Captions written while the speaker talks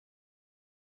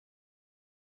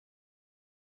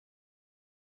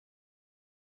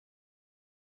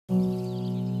Tell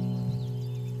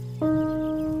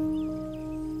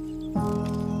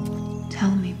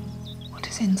me what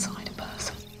is inside a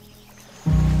person.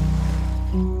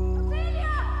 Ophelia!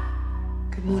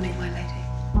 Good morning, my lady.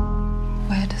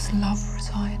 Where does love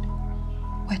reside?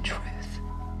 Where truth?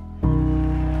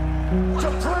 To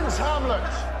Prince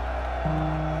Hamlet!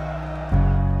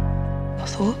 Your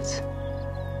thoughts?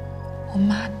 Or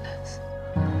madness?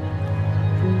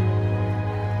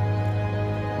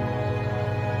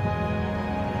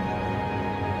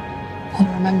 Or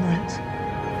remembrance?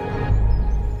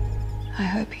 I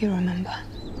hope you remember.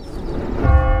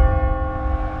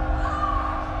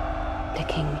 The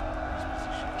king,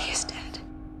 he is dead.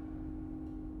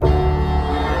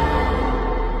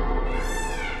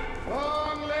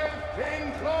 Long live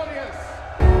King Claudius!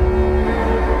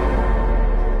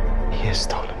 He has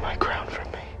stolen my crown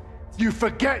from me. You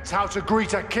forget how to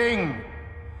greet a king!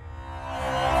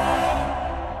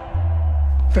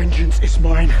 Vengeance is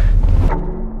mine.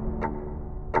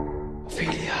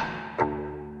 Ophelia.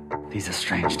 These are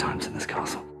strange times in this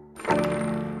castle.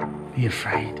 Be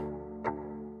afraid.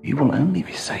 You will only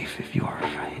be safe if you are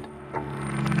afraid.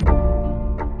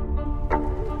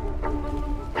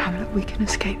 Hamlet, we can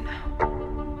escape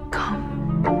now.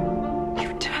 Come.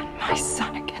 You turn my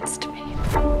son against me.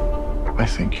 I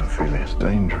think Ophelia is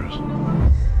dangerous.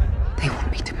 They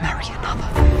want me to marry another.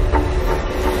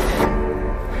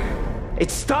 It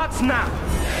starts now!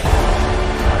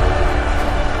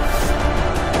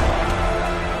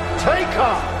 Take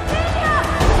her!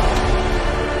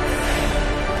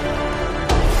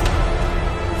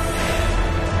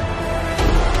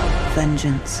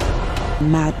 Vengeance,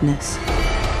 madness,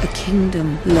 a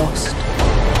kingdom lost.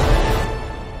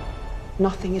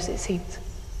 Nothing as it seems.